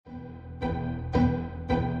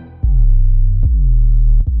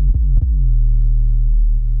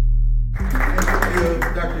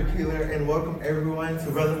and welcome everyone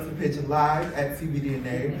to Relative Pitch Live at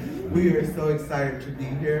CBDNA. We are so excited to be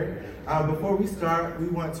here. Before we start, we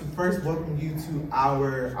want to first welcome you to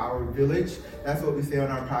our village. That's what we say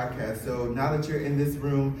on our podcast. So now that you're in this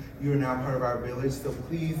room, you are now part of our village. So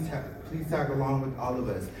please tag along with all of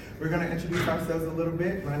us. We're going to introduce ourselves a little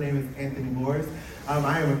bit. My name is Anthony Morris.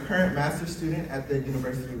 I am a current master's student at the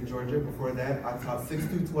University of Georgia. Before that, I taught 6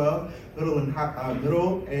 through 12, middle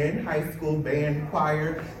and high school band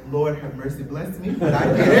choir. Lord have mercy, bless me, but I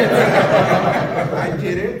did it. I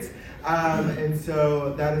did it. And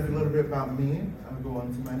so that is a little bit about me. I'll go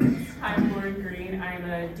on to my next. Hi, I'm Lauren Green. I'm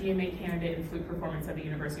a DMA candidate in flute performance at the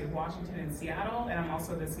University of Washington in Seattle, and I'm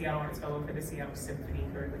also the Seattle Arts Fellow for the Seattle Symphony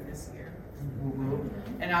currently this year.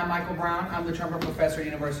 And I'm Michael Brown. I'm the trumpet professor at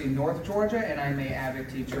University of North Georgia, and I'm an avid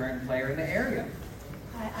teacher and player in the area.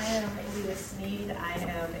 Hi, I am Alita Sneed. I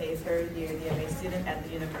am a third-year DMA student at the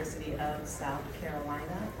University of South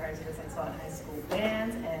Carolina. Prior to this, I taught high school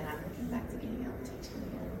band, and I'm looking back to getting out teaching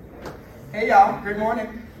again. Hey y'all, good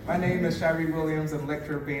morning. My name is Shiree Williams. I'm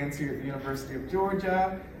lecturer of bands here at the University of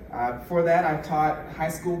Georgia. Before that, I taught high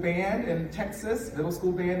school band in Texas, middle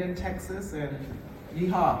school band in Texas, and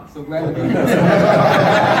yeehaw, so glad to be here.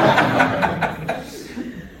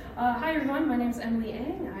 Hi everyone, my name is Emily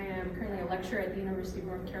Ang. I am currently a lecturer at the University of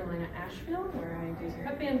North Carolina, Asheville, where I do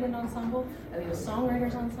pep band, wind ensemble. I lead a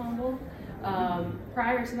songwriters ensemble.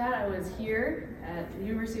 Prior to that, I was here at the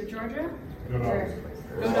University of Georgia. Go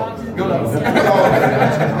Dogs. Go Dogs.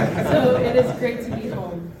 So it is great to be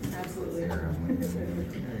home, absolutely.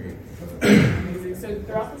 Amazing. So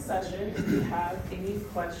throughout the session, if you have any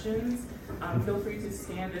questions, feel free to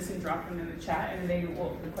scan this and drop them in the chat, and the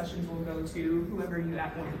questions will go to whoever you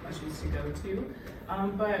want the questions to go to.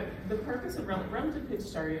 But the purpose of Relative Pitch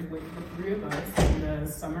started with the three of us in the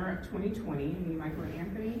summer of 2020, me, Michael, and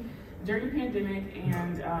Anthony, during the pandemic,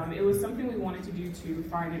 and it was something we wanted to do to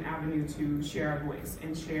find an avenue to share our voice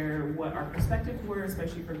and share what our perspectives were,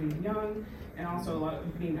 especially for being young, and also a lot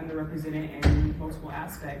of being underrepresented in multiple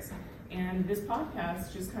aspects. And this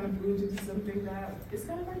podcast just kind of bloomed into something that is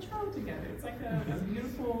kind of our child together. It's like a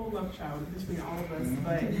beautiful love child between all of us,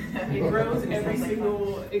 but it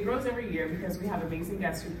grows every year because we have amazing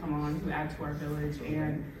guests who come on who add to our village.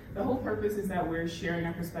 And the whole purpose is that we're sharing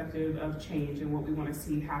our perspective of change and what we want to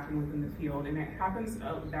see happen within the field. And it happens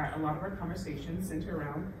that a lot of our conversations center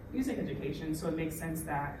around music education. So it makes sense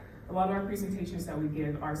that a lot of our presentations that we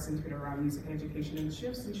give are centered around music education and the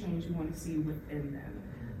shifts and change we want to see within them.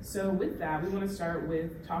 So with that, we want to start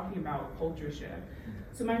with talking about culture shift.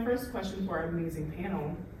 So my first question for our amazing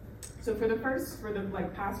panel. So for the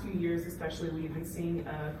past few years, especially, we've been seeing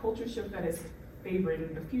a culture shift that is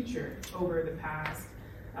favoring the future over the past.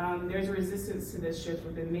 There's a resistance to this shift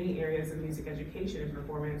within many areas of music education and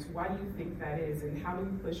performance. Why do you think that is, and how do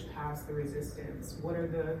we push past the resistance? What are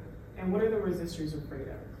the resistors afraid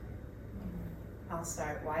of? I'll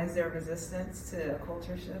start. Why is there resistance to a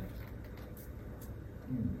culture shift?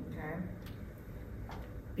 Okay.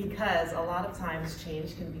 Because a lot of times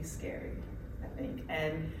change can be scary, I think.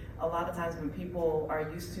 And a lot of times when people are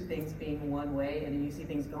used to things being one way and then you see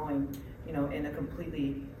things going, in a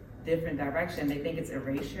completely different direction, they think it's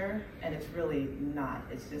erasure, and it's really not.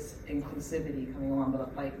 It's just inclusivity coming along.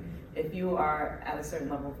 But like, if you are at a certain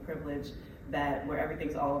level of privilege where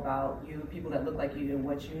everything's all about you, people that look like you and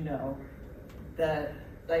what you know,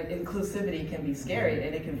 inclusivity can be scary,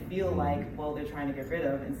 and it can feel like, well, they're trying to get rid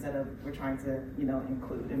of instead of we're trying to,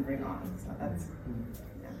 include and bring on. So that's,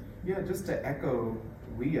 Yeah, just to echo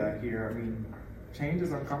Leah here, I mean, change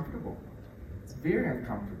is uncomfortable. It's very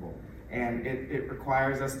uncomfortable. And it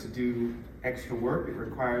requires us to do extra work. It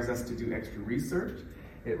requires us to do extra research.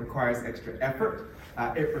 It requires extra effort.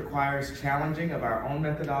 It requires challenging of our own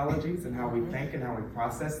methodologies and how we think and how we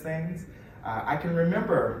process things. I can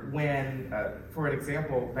remember when, for an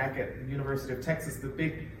example, back at the University of Texas, the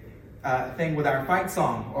big thing with our fight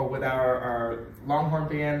song or with our Longhorn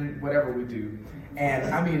band, whatever we do.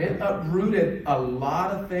 And I mean, it uprooted a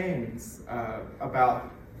lot of things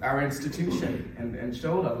about our institution and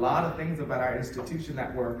showed a lot of things about our institution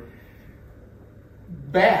that were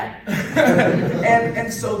bad.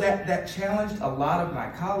 and so that challenged a lot of my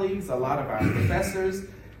colleagues, a lot of our professors,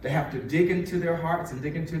 to have to dig into their hearts and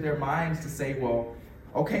dig into their minds to say, well,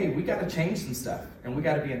 okay, we got to change some stuff, and we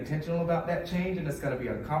got to be intentional about that change, and it's going to be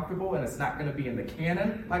uncomfortable, and it's not going to be in the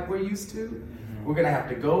canon like we're used to. Mm-hmm. We're going to have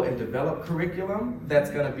to go and develop curriculum that's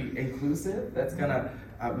going to be inclusive, that's going to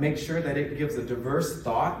make sure that it gives a diverse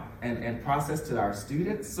thought and process to our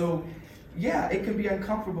students. So yeah, it can be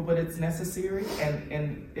uncomfortable, but it's necessary,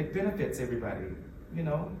 and it benefits everybody,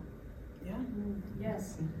 Yeah.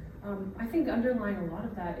 Yes. I think underlying a lot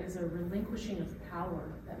of that is a relinquishing of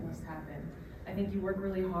power that must happen. I think you work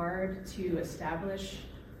really hard to establish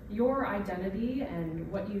your identity and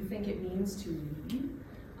what you think it means to lead,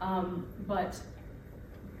 but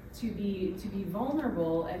to be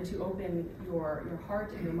vulnerable and to open your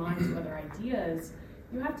heart and your mind to other ideas,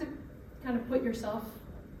 you have to kind of put yourself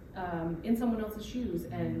in someone else's shoes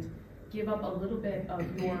and give up a little bit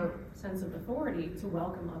of your sense of authority to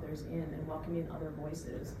welcome others in and welcome in other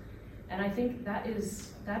voices. And I think that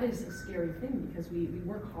is a scary thing, because we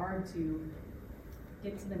work hard to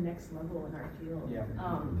get to the next level in our field. Yeah.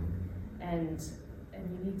 And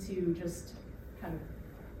you need to just kind of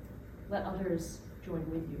let others join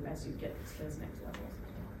with you as you get to those next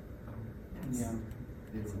levels. Yeah.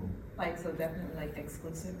 Beautiful. Like, so definitely, like,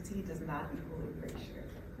 exclusivity does not equal erasure.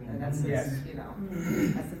 And that's Yes. just, you know,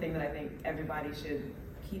 that's the thing that I think everybody should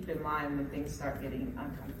keep in mind when things start getting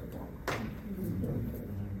uncomfortable.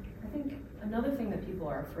 I think another thing that people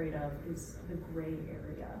are afraid of is the gray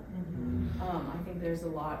area. I think there's a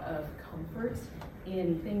lot of comfort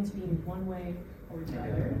in things being one way or the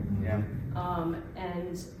other. Yeah.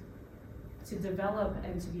 And to develop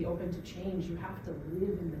and to be open to change, you have to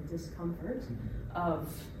live in the discomfort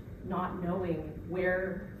of not knowing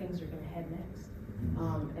where things are going to head next.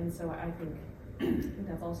 And so I think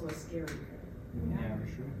that's also a scary thing. Yeah, for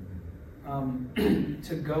sure.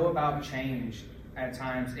 To go about change, at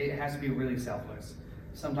times, it has to be really selfless.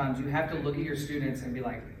 Sometimes you have to look at your students and be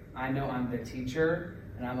like, I know I'm the teacher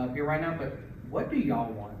and I'm up here right now, but what do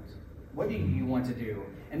y'all want? What do you want to do?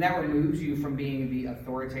 And that removes you from being the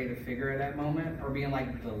authoritative figure at that moment or being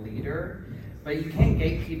like the leader. But you can't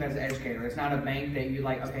gatekeep as an educator. It's not a bank that you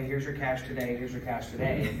like, okay, here's your cash today, here's your cash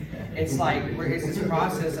today. It's like, it's this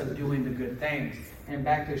process of doing the good things. And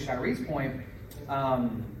back to Shari's point,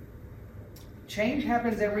 change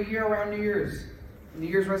happens every year around New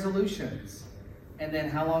Year's resolutions. And then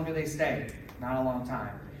how long do they stay? Not a long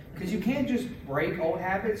time. Because you can't just break old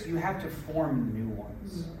habits, you have to form new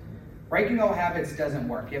ones. Breaking old habits doesn't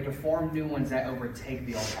work. You have to form new ones that overtake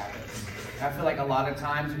the old habits. I feel like a lot of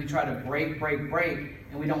times we try to break,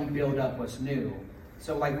 and we don't build up what's new.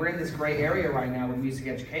 So like we're in this gray area right now with music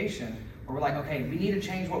education, where we're like, okay, we need to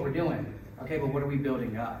change what we're doing. Okay, but what are we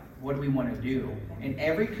building up? What do we want to do? And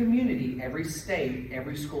every community, every state,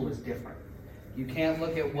 every school is different. You can't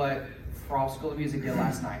look at what Frost School of Music did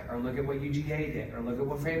last night, or look at what UGA did, or look at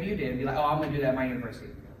what FAMU did, and be like, oh, I'm going to do that at my university.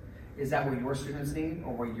 Is that what your students need,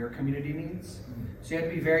 or what your community needs? So you have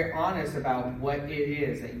to be very honest about what it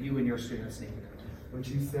is that you and your students need. What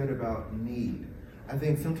you said about need, I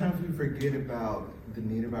think sometimes we forget about the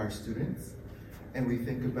need of our students, and we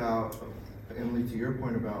think about, Emily, to your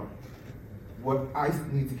point about what I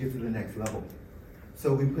need to get to the next level.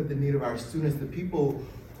 So we put the need of our students, the people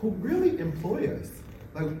who really employ us.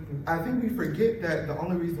 Like, I think we forget that the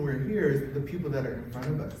only reason we're here is the people that are in front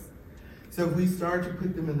of us. So if we start to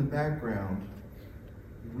put them in the background,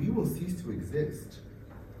 we will cease to exist.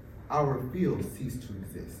 Our fields cease to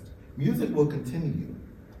exist. Music will continue,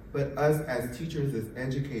 but us as teachers, as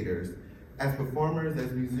educators, as performers,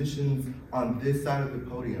 as musicians on this side of the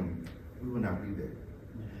podium, we will not be there.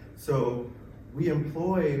 So we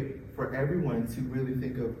employ for everyone to really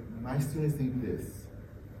think of, my students need this,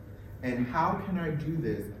 and how can I do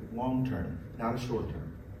this long term, not a short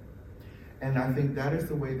term? And I think that is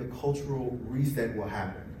the way the cultural reset will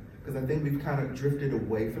happen. Because I think we've kind of drifted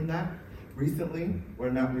away from that recently, or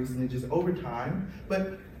not recently, just over time,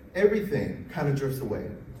 but everything kind of drifts away.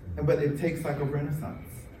 But it takes like a renaissance,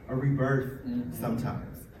 a rebirth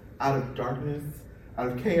sometimes. Out of darkness, out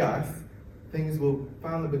of chaos, things will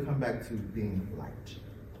finally become back to being light.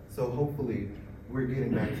 So hopefully we're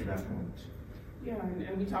getting back to that point. Yeah,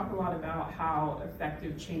 and we talk a lot about how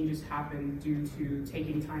effective changes happen due to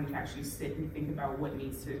taking time to actually sit and think about what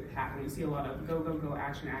needs to happen. We see a lot of go,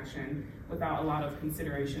 action, without a lot of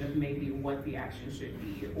consideration of maybe what the action should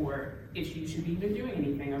be, or if you should be even doing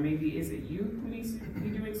anything, or maybe is it you who needs to be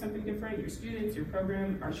doing something different, your students, your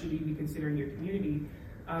program, or should you be considering your community?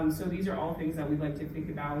 So these are all things that we like to think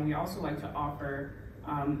about, and we also like to offer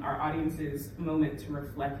our audiences a moment to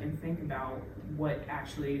reflect and think about what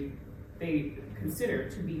actually they consider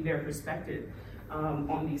to be their perspective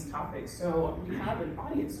on these topics. So we have an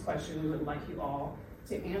audience question we would like you all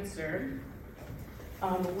to answer,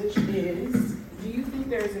 which is, do you think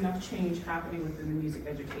there is enough change happening within the music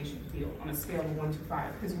education field on a scale of 1 to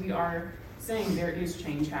 5? Because we are saying there is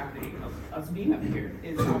change happening. Us being up here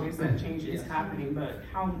is obvious that change is happening, but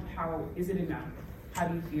how is it enough? How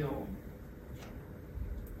do you feel?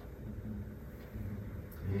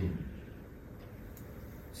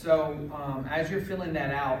 So as you're filling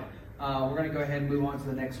that out, We're going to go ahead and move on to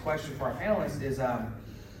the next question for our panelists. Is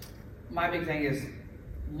my big thing is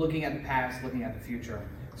looking at the past, looking at the future.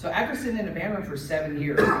 So after sitting in a band room for 7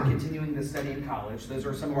 years and continuing to study in college, those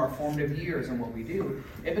are some of our formative years in what we do,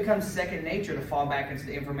 it becomes second nature to fall back into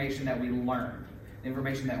the information that we learned, the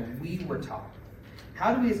information that we were taught.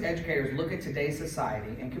 How do we as educators look at today's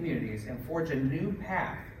society and communities and forge a new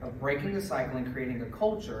path of breaking the cycle and creating a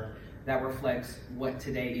culture that reflects what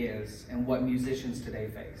today is and what musicians today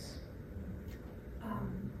face?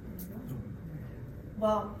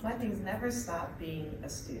 Well, my thing is never stop being a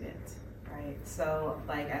student, right? So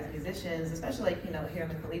like as musicians, especially like, here on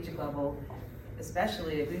the collegiate level,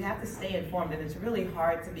 especially, we have to stay informed, and it's really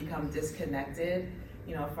hard to become disconnected,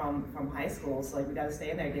 from high school. So like we got to stay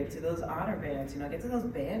in there, get to those honor bands, get to those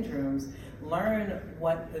band rooms, learn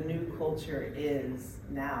what the new culture is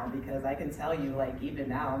now, because I can tell you, like even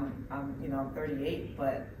now, I'm 38,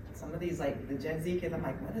 but some of these, like the Gen Z kids, I'm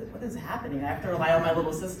like, what is happening? I have to rely on my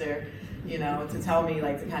little sister, to tell me,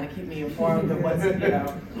 like, to kind of keep me informed of what's,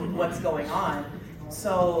 what's going on.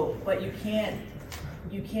 So, but you can't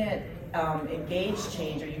engage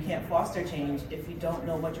change, or you can't foster change if you don't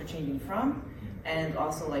know what you're changing from, and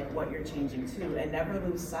also like what you're changing to, and never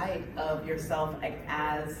lose sight of yourself, like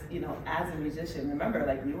as a musician. Remember,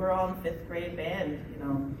 like we were all in 5th grade band,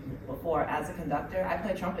 before. As a conductor, I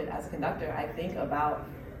play trumpet. As a conductor, I think about,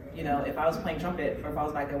 if I was playing trumpet, or if I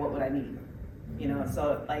was back there, what would I need?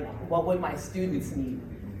 So like, what would my students need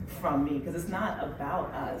from me? Because it's not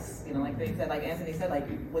about us, like they said, like Anthony said, like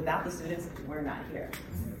without the students, we're not here.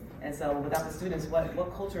 And so without the students, what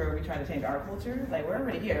culture are we trying to change? Our culture? Like we're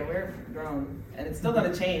already here, we're grown, and it's still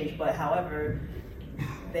gonna change, but however,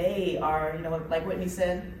 they are, like Whitney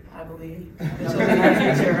said, I believe, the children are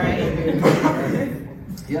the future, right?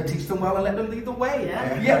 Yeah, teach them well and let them lead the way.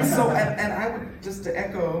 Yeah. So, and I would, just to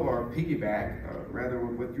echo or piggyback, rather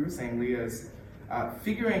what you were saying, Leah, is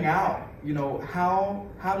figuring out, how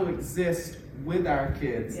to exist with our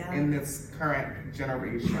kids in this current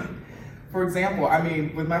generation. For example,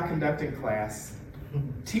 with my conducting class,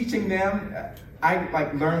 teaching them, I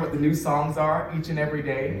like learn what the new songs are each and every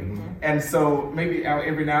day. And so maybe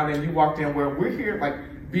every now and then you walked in where we're here, like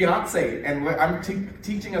Beyonce, and I'm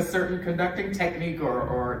teaching a certain conducting technique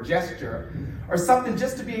or gesture or something,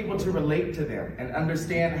 just to be able to relate to them and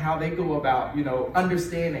understand how they go about,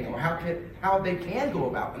 understanding, or how they can go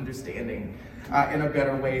about understanding in a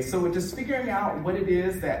better way. So we're just figuring out what it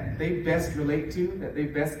is that they best relate to, that they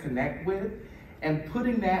best connect with, and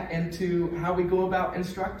putting that into how we go about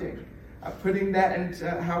instructing, putting that into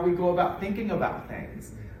how we go about thinking about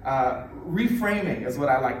things. Reframing is what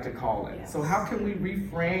I like to call it. Yes. So how can we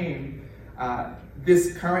reframe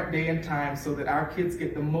this current day and time so that our kids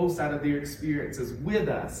get the most out of their experiences with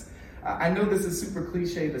us? I know this is super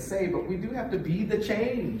cliche to say, but we do have to be the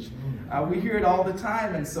change. We hear it all the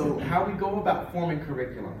time, and so how we go about forming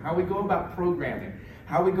curriculum, how we go about programming,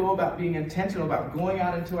 how we go about being intentional about going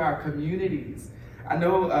out into our communities. I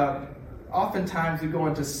know oftentimes we go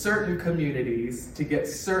into certain communities to get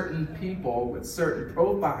certain people with certain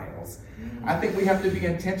profiles. I think we have to be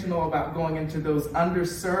intentional about going into those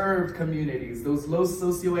underserved communities, those low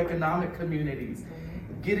socioeconomic communities,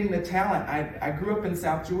 getting the talent. I grew up in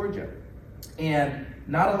South Georgia, and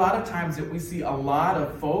not a lot of times that we see a lot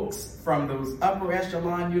of folks from those upper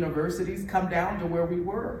echelon universities come down to where we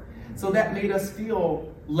were. So that made us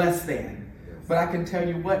feel less than. But I can tell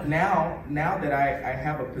you what, now that I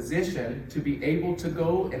have a position to be able to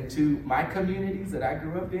go into my communities that I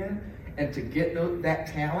grew up in and to get that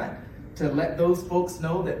talent, to let those folks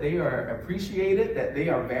know that they are appreciated, that they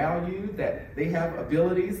are valued, that they have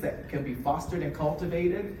abilities that can be fostered and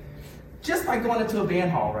cultivated, just by going into a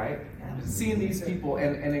band hall, right? Seeing these people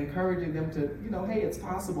and encouraging them to, hey, it's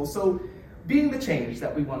possible. So being the change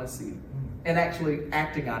that we want to see and actually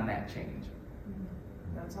acting on that change.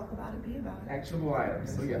 Talk about it, be about it. Actionable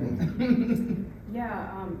items. So Yeah,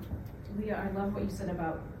 Leah, I love what you said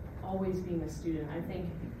about always being a student. I think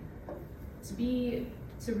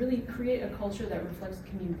to really create a culture that reflects the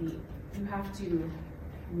community, you have to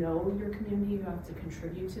know your community, you have to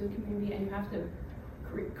contribute to the community, and you have to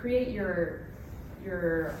create your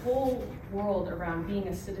whole world around being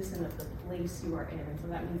a citizen of the place you are in. And so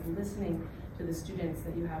that means listening to the students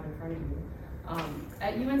that you have in front of you.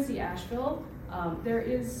 At UNC Asheville, there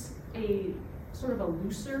is a sort of a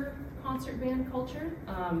looser concert band culture.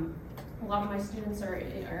 A lot of my students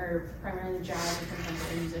are primarily jazz and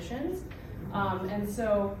contemporary musicians. And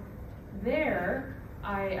so there,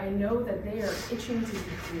 I know that they are itching to be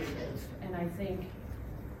creative. And I think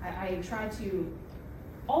I try to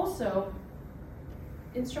also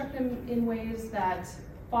instruct them in ways that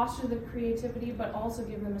foster the creativity, but also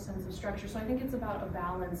give them a sense of structure. So I think it's about a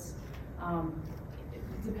balance,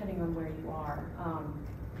 depending on where you are.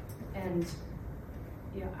 And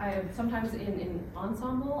yeah, sometimes in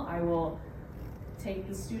ensemble, I will take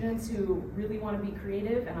the students who really want to be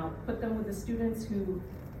creative, and I'll put them with the students who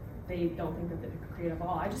they don't think that they're creative at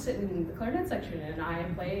all. I just sit in the clarinet section and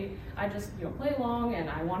I just play along, and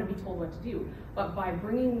I want to be told what to do. But by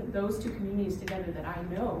bringing those two communities together that I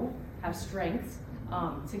know have strengths,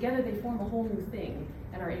 together they form a whole new thing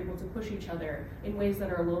and are able to push each other in ways that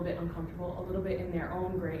are a little bit uncomfortable, a little bit in their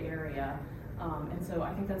own gray area. And so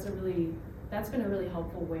I think that's been a really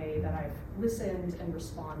helpful way that I've listened and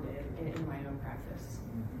responded in my own practice.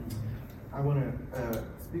 I want to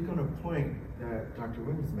speak on a point that Dr.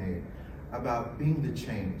 Williams made about being the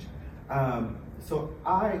change. So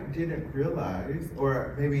I didn't realize,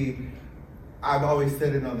 or maybe I've always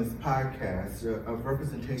said it on this podcast, of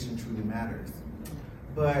representation truly matters.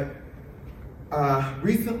 But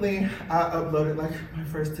recently I uploaded like my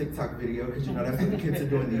first TikTok video, because that's what the kids are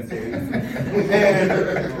doing these days. And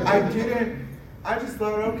I just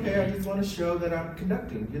thought, okay, I just want to show that I'm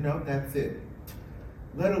conducting, that's it.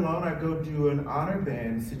 Let alone I go do an honor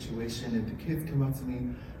band situation and the kids come up to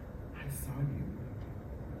me, I saw you.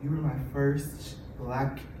 You were my first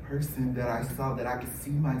Black person that I saw that I could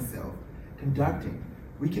see myself conducting.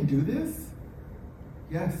 We can do this?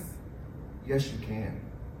 Yes. Yes, you can.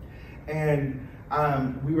 And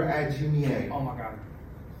we were at GMEA. Oh my God.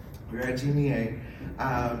 We were at GMEA,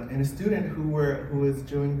 and a student who was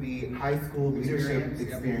doing the high school leadership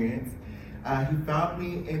experience, he found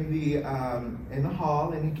me in the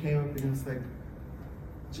hall, and he came up and he was like,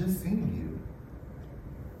 just seeing you.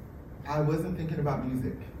 I wasn't thinking about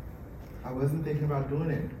music. I wasn't thinking about doing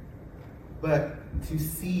it. But to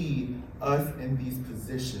see us in these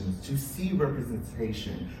positions, to see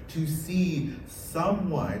representation, to see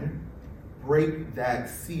someone break that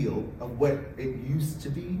seal of what it used to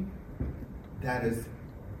be, that is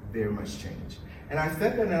very much change. And I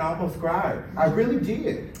said that and I almost cried. I really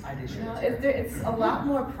did. I did share. It's a lot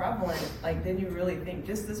more prevalent, than you really think.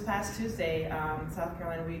 Just this past Tuesday, South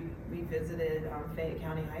Carolina, we visited Fayette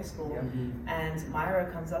County High School, and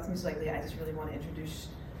Myra comes up to me, she's like, Leah, I just really want to introduce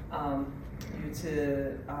you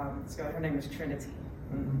to this girl. Her name is Trinity,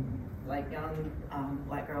 young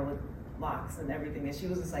Black girl with locks and everything. And she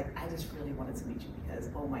was just like, I just really wanted to meet you because,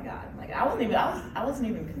 oh my God, I wasn't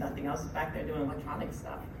even conducting. I was back there doing electronic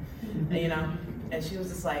stuff, And she was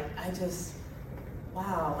just like,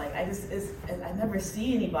 wow, I never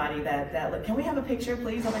see anybody that like, can we have a picture,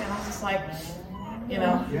 please? Oh my God, I was just like,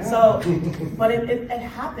 Yeah. So, but it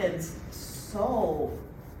happens so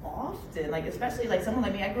often, especially someone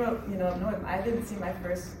like me. I grew up, up north. I didn't see my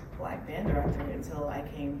first Black band director until I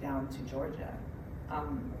came down to Georgia.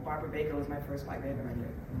 Barbara Baker was my first Black band director.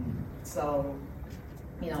 So,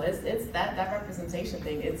 it's that representation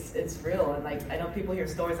thing. It's real, and I know people hear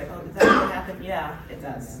stories like, oh, does that really happen? Yeah, it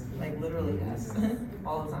does. Literally does,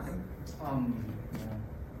 all the time.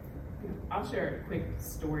 I'll share a quick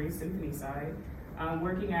story, symphony side.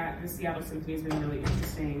 Working at the Seattle Symphony has been really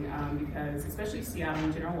interesting because especially Seattle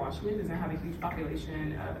and General Washington doesn't have a huge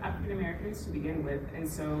population of African Americans to begin with, and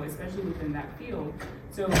so especially within that field.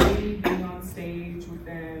 So me being on stage with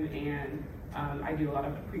them, and I do a lot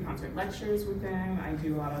of pre-concert lectures with them. I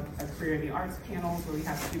do a lot of Career in the Arts panels where we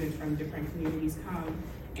have students from different communities come.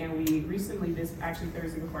 And we recently,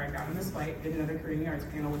 Thursday before I got on this flight, did another Career in the Arts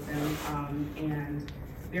panel with them, and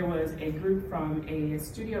there was a group from a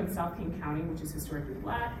studio in South King County, which is historically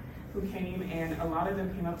Black, who came, and a lot of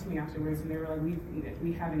them came up to me afterwards, and they were like,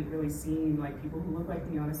 we haven't really seen people who look like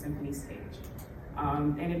me on a symphony stage.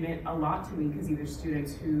 And it meant a lot to me because these are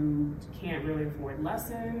students who can't really afford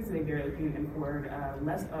lessons, they barely can afford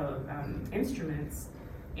instruments,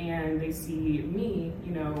 and they see me,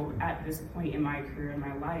 at this point in my career, in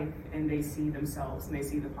my life, and they see themselves and they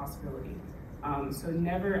see the possibility. So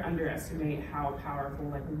never underestimate how powerful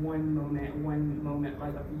one moment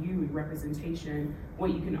of you, representation,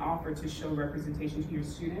 what you can offer to show representation to your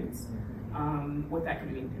students, what that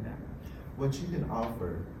can mean to them. What you can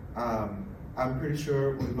offer, I'm pretty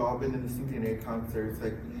sure we've all been in the CPNA concerts,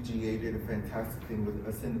 UGA did a fantastic thing with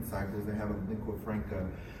Ascendant Cycles. They have a lingua franca.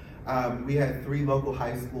 We had 3 local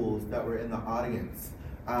high schools that were in the audience.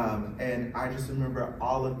 And I just remember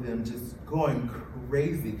all of them just going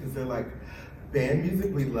crazy because they're like, band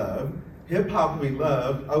music we love, hip hop we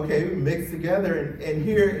love, okay, we mix together, and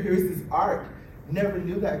here's this art. Never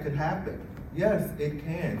knew that could happen. Yes, it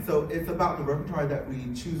can. So it's about the repertoire that we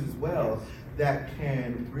choose as well that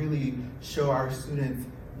can really show our students,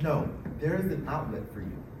 no, there is an outlet for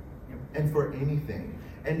you and for anything.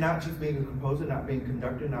 And not just being a composer, not being a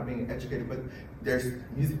conductor, not being an educator, but there's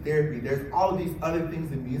music therapy, there's all of these other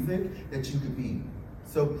things in music that you could be.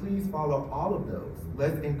 So please follow all of those.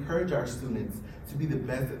 Let's encourage our students to be the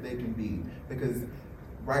best that they can be, because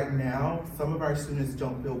right now, some of our students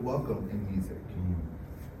don't feel welcome in music.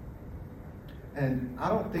 And I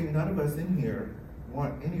don't think none of us in here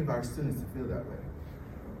want any of our students to feel that way,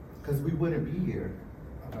 because we wouldn't be here.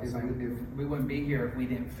 If we wouldn't be here if we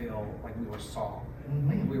didn't feel like we were saw, Mhm.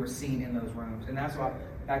 like we were seen in those rooms. And that's why,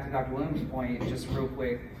 back to Dr. Williams' point, just real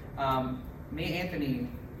quick, me and Anthony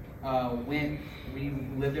we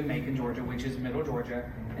lived in Macon, Georgia, which is middle Georgia,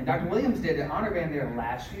 and Dr. Williams did an honor band there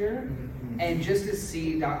last year, and just to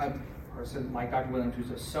see a person like Dr. Williams, who's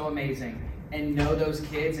just so amazing, and know those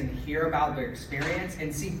kids and hear about their experience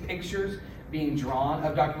and see pictures being drawn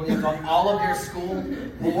of Dr. Williams on all of their school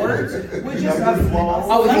boards, which is It was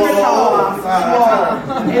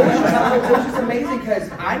just amazing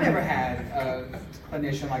because I never had a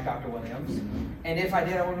clinician like Dr. Williams, and if I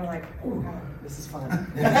did, I would have been like, oh God, this is fun.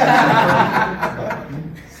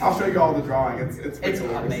 I'll show you all the drawing. It's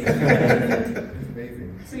amazing. It's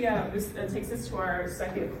amazing. So yeah, this takes us to our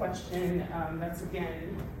second question. That's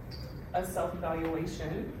again a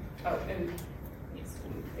self-evaluation. Oh, and yes,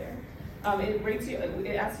 we'll move there. It rates you.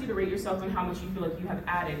 It asks you to rate yourself on how much you feel like you have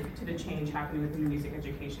added to the change happening within the music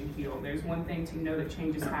education field. There's one thing to know that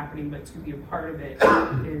change is happening, but to be a part of it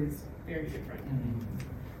is very different.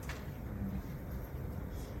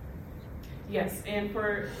 Yes, and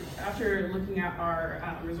after looking at our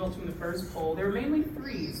results from the first poll, there were mainly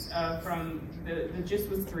threes. From the gist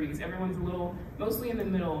was threes. Everyone's mostly in the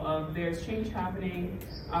middle of there's change happening,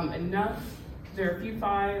 enough. There are a few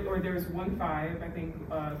five, or there was 1 5, I think,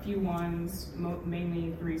 a few ones,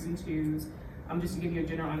 mainly threes and twos, just to give you a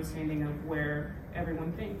general understanding of where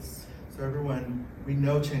everyone thinks. So everyone, we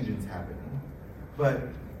know change is happening, but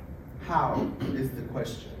how is the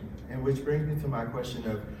question? And which brings me to my question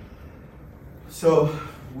of, so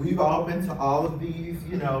we've all been to all of these,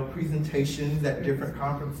 presentations at different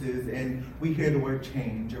conferences, and we hear the word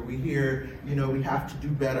change, or we hear, we have to do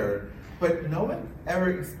better, but no one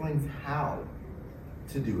ever explains how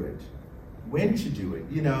to do it, when to do it.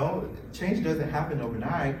 Change doesn't happen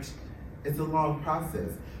overnight. It's a long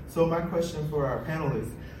process. So my question for our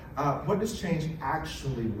panelists, what does change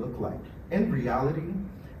actually look like in reality?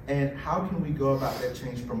 And how can we go about that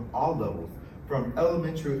change from all levels, from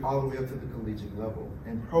elementary all the way up to the collegiate level,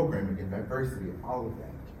 and programming and diversity, all of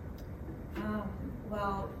that?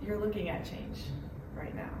 Well, you're looking at change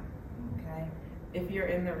right now, okay? If you're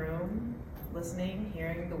in the room, listening,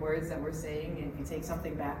 hearing the words that we're saying, and if you take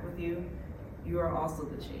something back with you, you are also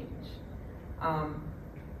the change.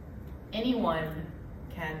 Anyone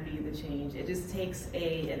can be the change. It just takes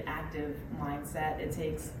an active mindset. It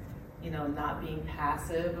takes, not being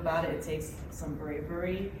passive about it. It takes some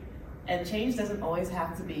bravery. And change doesn't always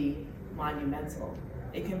have to be monumental.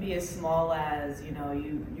 It can be as small as,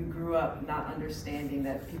 you grew up not understanding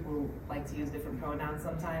that people like to use different pronouns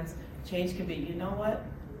sometimes. Change can be, you know what?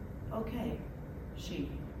 Okay, she.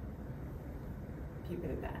 Keep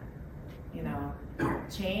it at that.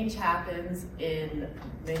 Change happens in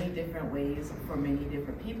many different ways for many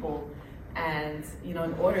different people. And, in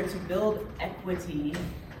order to build equity,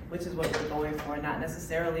 which is what we're going for, not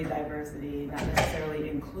necessarily diversity, not necessarily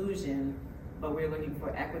inclusion, but we're looking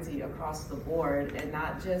for equity across the board, and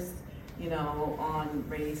not just, on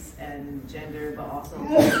race and gender, but also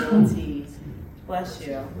disability, bless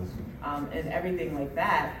you, and everything like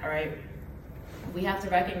that, all right? We have to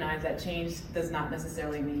recognize that change does not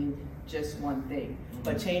necessarily mean just one thing,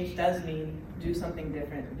 but change does mean do something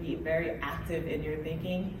different, be very active in your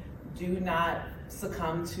thinking, do not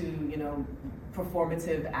succumb to,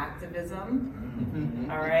 performative activism,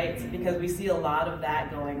 all right? Because we see a lot of that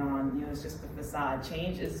going on, it's just the facade.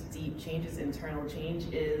 Change is deep, change is internal, change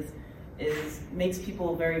makes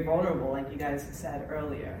people very vulnerable, like you guys said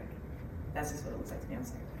earlier. That's just what it looks like to me, I'm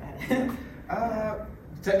sorry. Go ahead.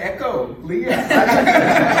 To echo Leah,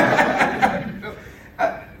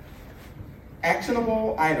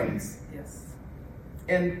 actionable items. Yes.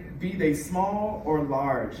 And be they small or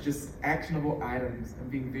large, just actionable items, and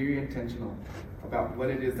being very intentional about what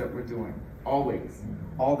it is that we're doing, always,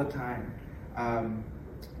 all the time.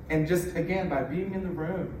 And just, again, by being in the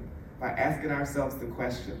room, by asking ourselves the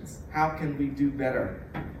questions, how can we do better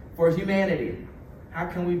for humanity? How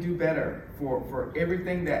can we do better for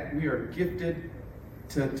everything that we are gifted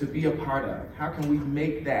to be a part of? How can we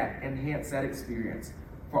make that, enhance that experience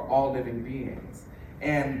for all living beings?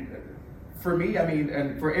 And for me,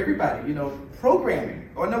 and for everybody, programming.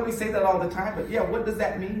 I know we say that all the time, but yeah, what does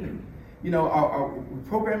that mean? Are we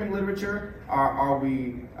programming literature? Are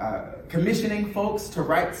we commissioning folks to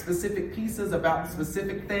write specific pieces about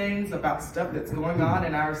specific things, about stuff that's going on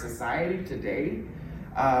in our society today?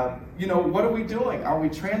 What are we doing? Are we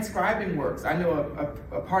transcribing works? I know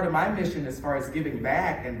a part of my mission as far as giving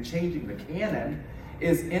back and changing the canon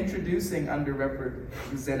is introducing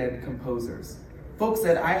underrepresented composers. Folks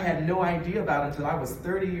that I had no idea about until I was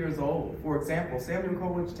 30 years old. For example, Samuel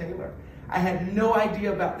Coleridge Taylor. I had no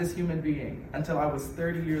idea about this human being until I was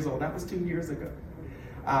 30 years old. That was 2 years ago.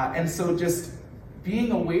 And so just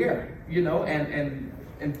being aware,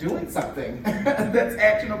 and doing something that's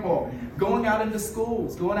actionable, going out into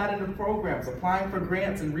schools, going out into programs, applying for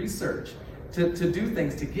grants and research to do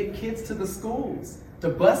things, to get kids to the schools, to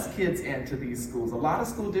bus kids into these schools. A lot of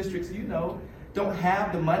school districts, don't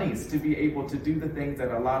have the monies to be able to do the things that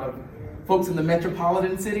a lot of folks in the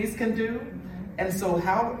metropolitan cities can do. And so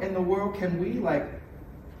how in the world can we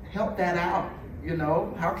help that out?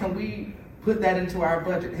 How can we put that into our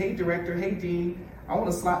budget? Hey, director, hey, dean, I want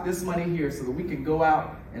to slot this money here so that we can go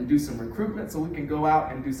out and do some recruitment, so we can go out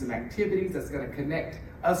and do some activities that's going to connect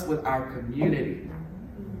us with our community.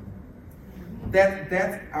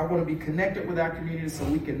 I want to be connected with our community so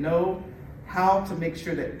we can know how to make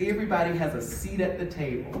sure that everybody has a seat at the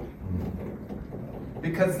table.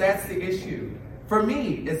 Because that's the issue. For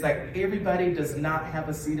me, it's like everybody does not have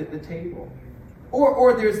a seat at the table.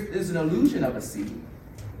 Or there's an illusion of a seat.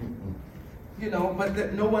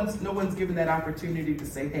 But no one's given that opportunity to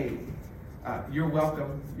say, hey, you're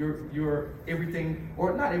welcome, you're everything,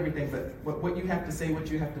 or not everything, but what you have to say,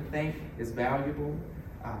 what you have to think is valuable.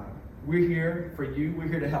 We're here for you, we're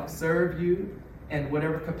here to help serve you in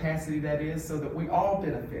whatever capacity that is, so that we all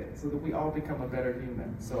benefit, so that we all become a better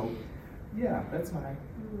human. So yeah, that's my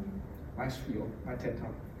spiel, my TED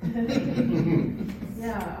Talk.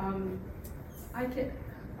 Yeah,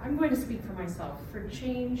 I'm going to speak for myself. For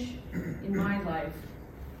change in my life,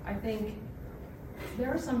 I think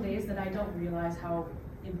there are some days that I don't realize how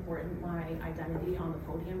important my identity on the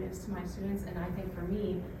podium is to my students, and I think for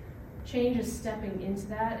me, change is stepping into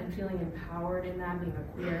that and feeling empowered in that, being a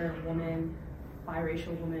queer woman,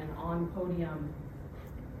 biracial woman on podium.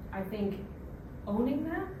 I think owning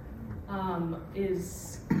that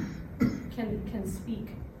can speak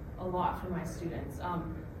a lot for my students.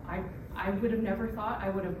 I would have never thought I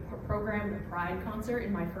would have programmed a Pride concert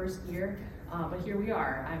in my first year, but here we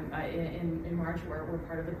are. In March, we're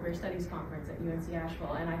part of the Queer Studies Conference at UNC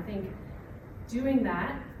Asheville, and I think doing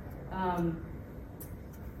that,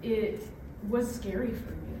 it was scary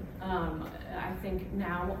for me. I think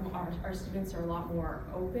now our students are a lot more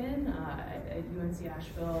open. At UNC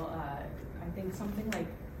Asheville, I think something like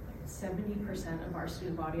 70% of our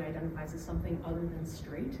student body identifies as something other than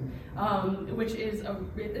straight, which is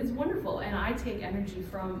wonderful, and I take energy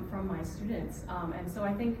from my students. And so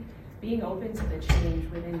I think being open to the change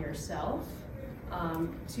within yourself,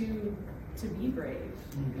 to be brave,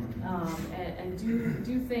 and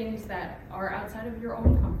do things that are outside of your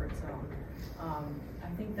own comfort zone.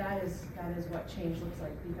 I think that is what change looks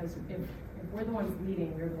like, because if we're the ones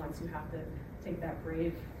leading, we're the ones who have to take that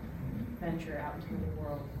brave venture out into the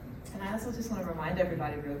world. And I also just want to remind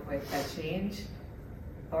everybody real quick that change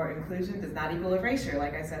or inclusion does not equal erasure,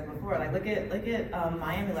 like I said before. Like look at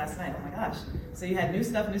Miami last night. Oh my gosh. So you had new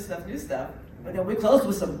stuff, but then we closed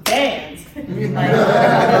with some bands.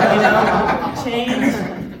 Change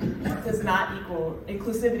does not equal,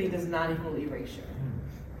 inclusivity does not equal erasure.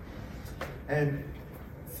 And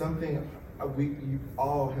something you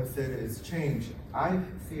all have said is change. I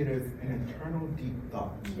see it as an internal deep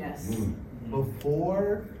thought. Yes.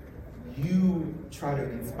 Before you try to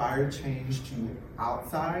inspire change to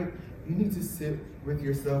outside, you need to sit with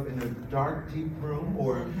yourself in a dark, deep room,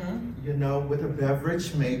 or with a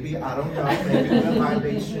beverage, maybe, I don't know, maybe with a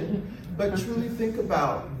libation. But truly think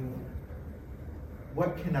about,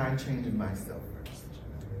 what can I change in myself first?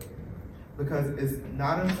 Because it's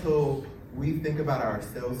not until we think about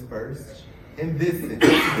ourselves first, in this sense,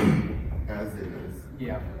 as it is.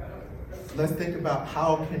 Yeah. Let's think about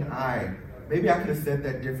how can maybe I could have said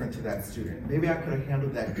that different to that student. Maybe I could have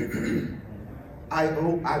handled that differently. I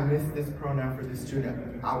missed this pronoun for this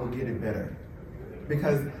student. I will get it better.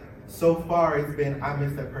 Because so far it's been, I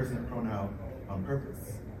missed that person's pronoun on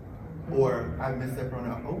purpose. Or I missed that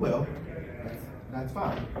pronoun, oh well, that's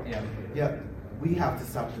fine. Yeah, we have to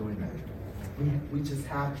stop doing that. We just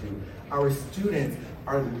have to. Our students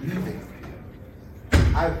are leaving.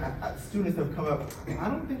 Students have come up, I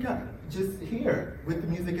don't think just here with the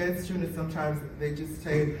music ed students, sometimes they just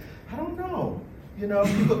say, I don't know. You know,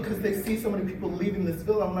 people, because they see so many people leaving this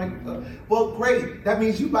field. I'm like, well, great. That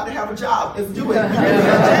means you about to have a job. Let's do it. You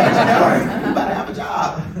about to have a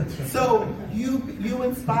job. So you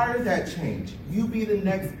inspire that change. You be the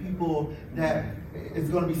next people that is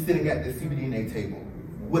going to be sitting at the CBDNA table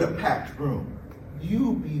with a packed room.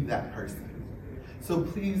 You be that person. So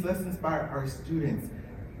please, let's inspire our students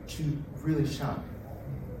to really shine.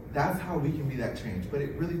 That's how we can be that change. But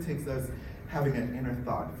it really takes us having an inner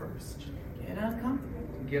thought first. Get uncomfortable.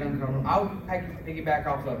 Get uncomfortable. I'll piggyback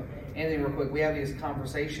off of Anthony real quick. We have these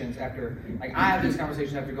conversations after, like I have these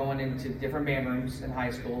conversations after going into different band rooms in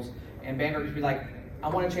high schools, and band rooms be like, I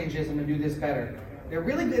want to change this, I'm going to do this better.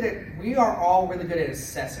 We are all really good at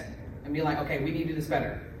assessing and being like, okay, we need to do this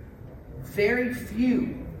better. Very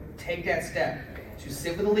few take that step to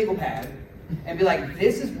sit with a legal pad and be like,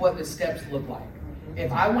 this is what the steps look like.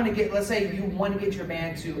 If I want to get, let's say you want to get your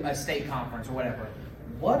band to a state conference or whatever,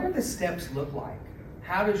 what are the steps look like?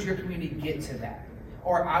 How does your community get to that?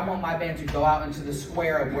 Or I want my band to go out into the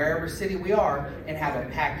square of wherever city we are and have a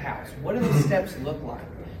packed house. What do those steps look like?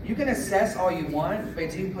 You can assess all you want, but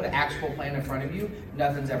until you put an actual plan in front of you,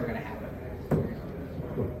 nothing's ever going to happen.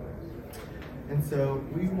 And so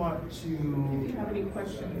we want If you have any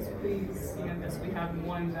questions, please scan this. We have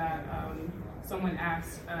one that someone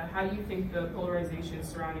asked, how do you think the polarization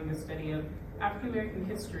surrounding the study of African American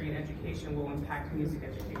history and education will impact music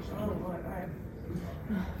education? Oh, Lord, all right.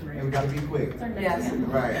 and we got to be quick. Yes.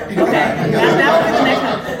 Right. Okay, that will be the next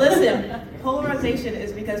one. Listen, polarization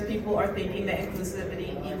is because people are thinking that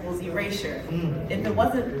inclusivity equals erasure. If it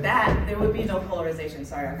wasn't that, there would be no polarization.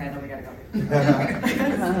 Sorry, okay, I know we gotta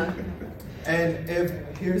go. And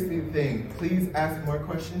here's the thing, please ask more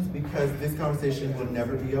questions because this conversation will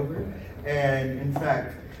never be over. And in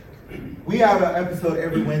fact, we have an episode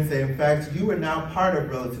every Wednesday. In fact, you are now part of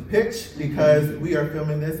Relative Pitch because we are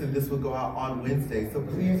filming this and this will go out on Wednesday. So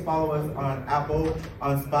please follow us on Apple,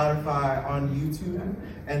 on Spotify, on YouTube,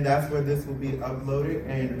 and that's where this will be uploaded.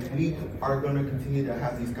 And we are going to continue to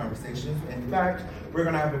have these conversations. In fact, we're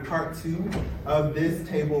going to have a part 2 of this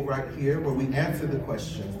table right here where we answer the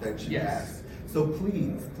questions that you asked. So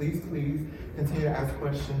please, please, please continue to ask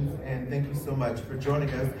questions, and thank you so much for joining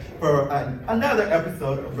us for another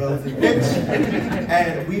episode of Relative Pitch.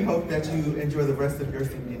 And we hope that you enjoy the rest of your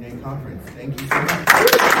CBDNA conference. Thank you so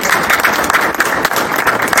much.